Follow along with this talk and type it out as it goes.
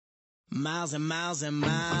Miles and miles and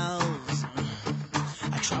miles.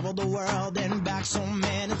 I traveled the world and back so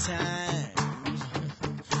many times,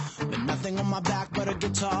 with nothing on my back but a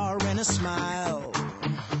guitar and a smile.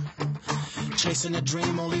 Chasing a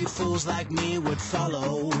dream only fools like me would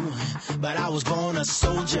follow, but I was born a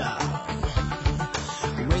soldier,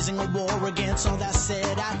 raising a war against all that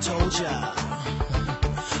said I told ya.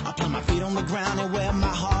 I plant my feet on the ground and wear my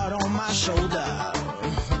heart on my shoulder,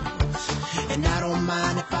 and I don't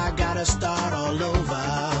mind if I gotta start all over.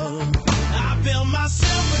 I build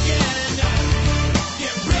myself again,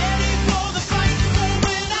 get ready for the fight for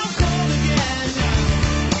when I'm cold again.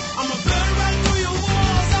 I'm a burn right through your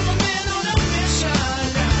walls, I'm a man on a mission,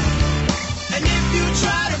 and if you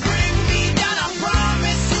try to bring me down, I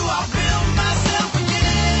promise you I'll build myself again.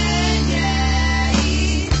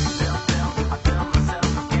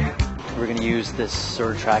 We're going to use this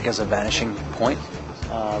sort of track as a vanishing point.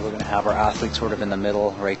 We're going to have our athletes sort of in the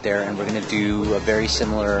middle right there, and we're going to do a very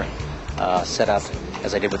similar setup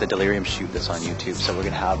as I did with the Delirium shoot that's on YouTube. So we're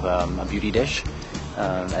going to have a beauty dish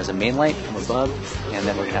as a main light from above, and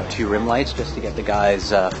then we're going to have two rim lights just to get the guys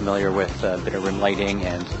familiar with a bit of rim lighting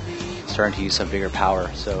and starting to use some bigger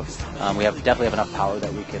power. So we definitely have enough power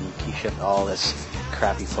that we can key shift all this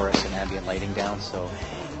crappy fluorescent ambient lighting down. So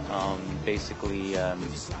basically, yeah,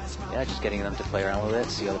 just getting them to play around with it,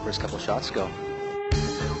 see how the first couple shots go.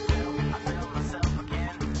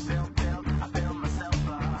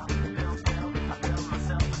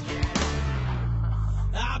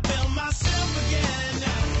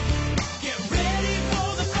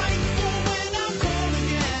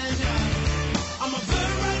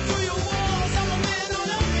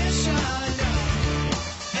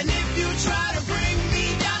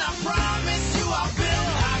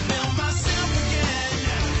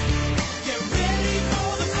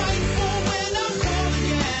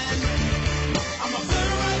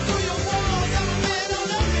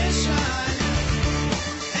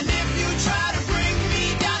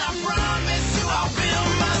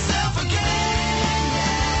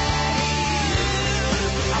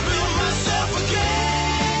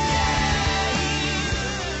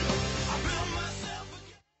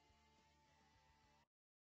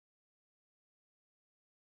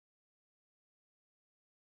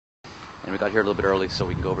 And we got here a little bit early so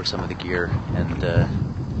we can go over some of the gear and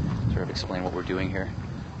sort of explain what we're doing here.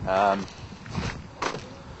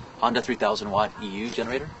 Honda 3000 watt EU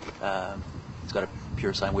generator. It's got a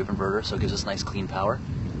pure sine wave inverter, so it gives us nice clean power.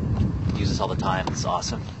 Use this all the time, it's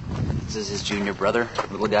awesome. This is his junior brother,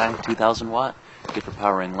 little guy, 2000 watt. Good for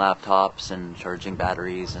powering laptops and charging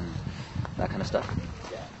batteries and that kind of stuff.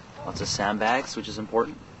 Lots of sandbags, which is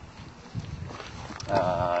important.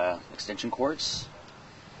 Extension cords.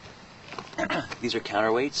 These are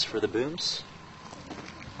counterweights for the booms.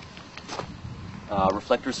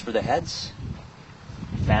 Reflectors for the heads.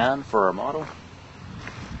 Fan for our model.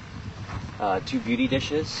 Two beauty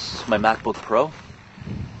dishes. My MacBook Pro.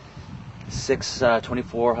 6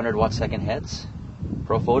 2400 watt second heads.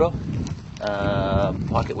 Pro Photo.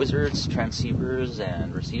 Pocket wizards, transceivers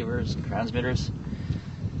and receivers, and transmitters.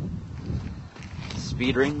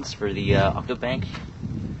 Speed rings for the Octobank.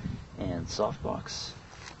 And softbox.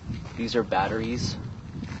 These are batteries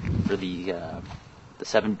for the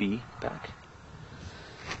 7B pack.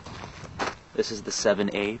 This is the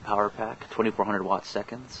 7A power pack, 2400 watt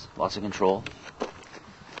seconds, lots of control.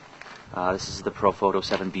 This is the Pro Photo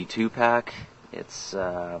 7B2 pack. It's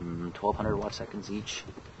 1200 watt seconds each.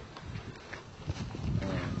 And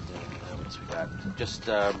what else we got? Just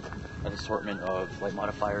an assortment of light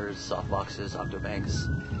modifiers, softboxes, Octobanks,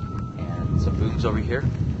 and some booms over here.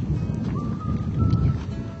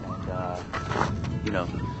 You know,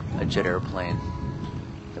 a jet airplane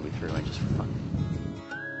that we threw in just for fun.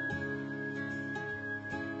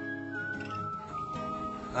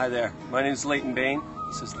 Hi there, my name is Leighton Bain.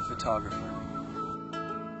 This is the photographer.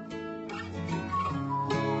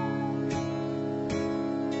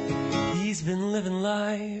 He's been living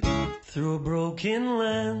life through a broken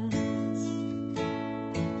lens.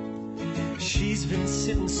 She's been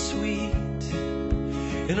sitting sweet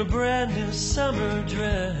in a brand new summer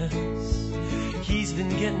dress. He's been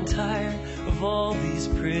getting tired of all these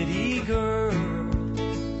pretty girls,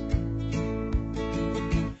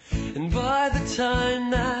 and by the time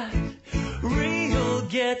that real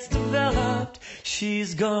gets developed,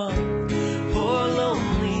 she's gone. Poor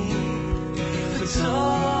lonely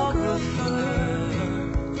photographer,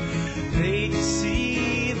 paid to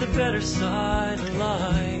see the better side of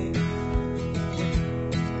life.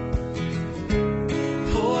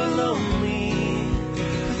 Poor lonely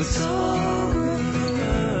photographer,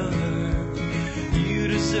 you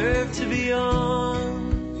deserve to be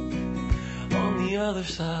on other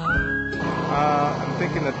side. I'm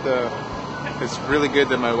thinking that it's really good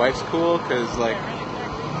that my wife's cool, because like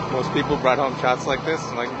most people brought home shots like this.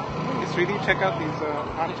 Like, hey, sweetie, check out these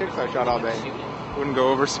hot chicks I shot all day. Wouldn't go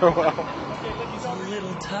over so well. He's a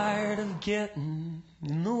little tired of getting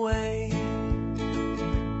in the way.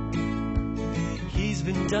 He's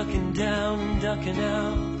been ducking down and ducking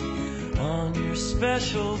out on your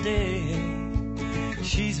special day.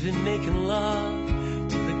 She's been making love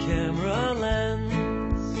to the camera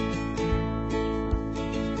lens.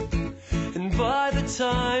 And by the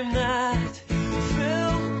time that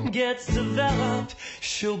film gets developed,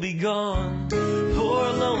 she'll be gone. Poor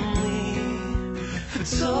lonely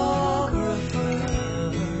photographer,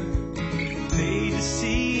 paid to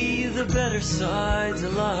see the better sides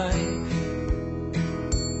of life.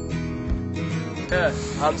 Yeah,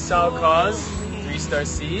 I'm Sal Cause, 3-star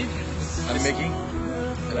seed. I'm Mickey.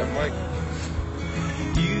 And I'm Mike.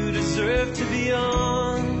 You deserve to be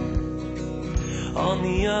on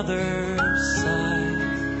the other side.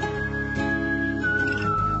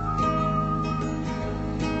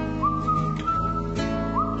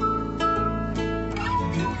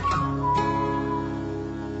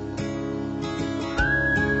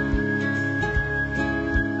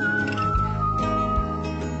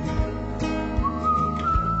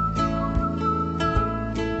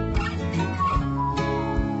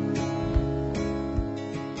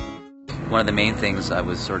 One of the main things I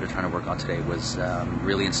was sort of trying to work on today was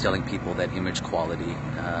really instilling people that image quality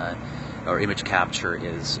or image capture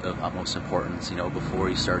is of utmost importance. You know, before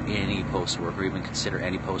you start any post work or even consider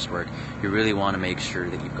any post work, you really want to make sure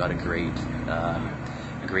that you've got a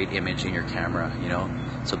great image in your camera. You know,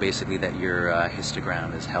 so basically that your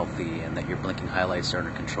histogram is healthy and that your blinking highlights are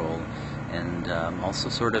under control, and also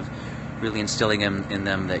sort of really instilling in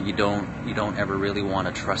them that you don't ever really want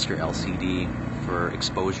to trust your LCD for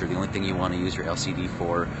exposure. The only thing you want to use your LCD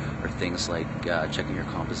for are things like checking your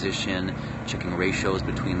composition, checking ratios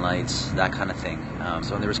between lights, that kind of thing.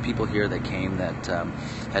 So there was people here that came that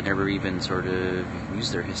had never even sort of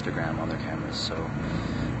used their histogram on their cameras. So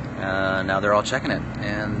now they're all checking it,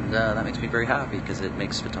 and that makes me very happy because it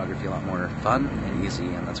makes photography a lot more fun and easy,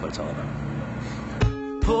 and that's what it's all about.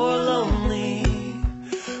 Poor lonely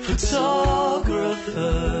photographer,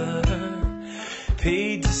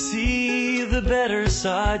 paid to see the better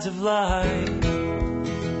sides of life.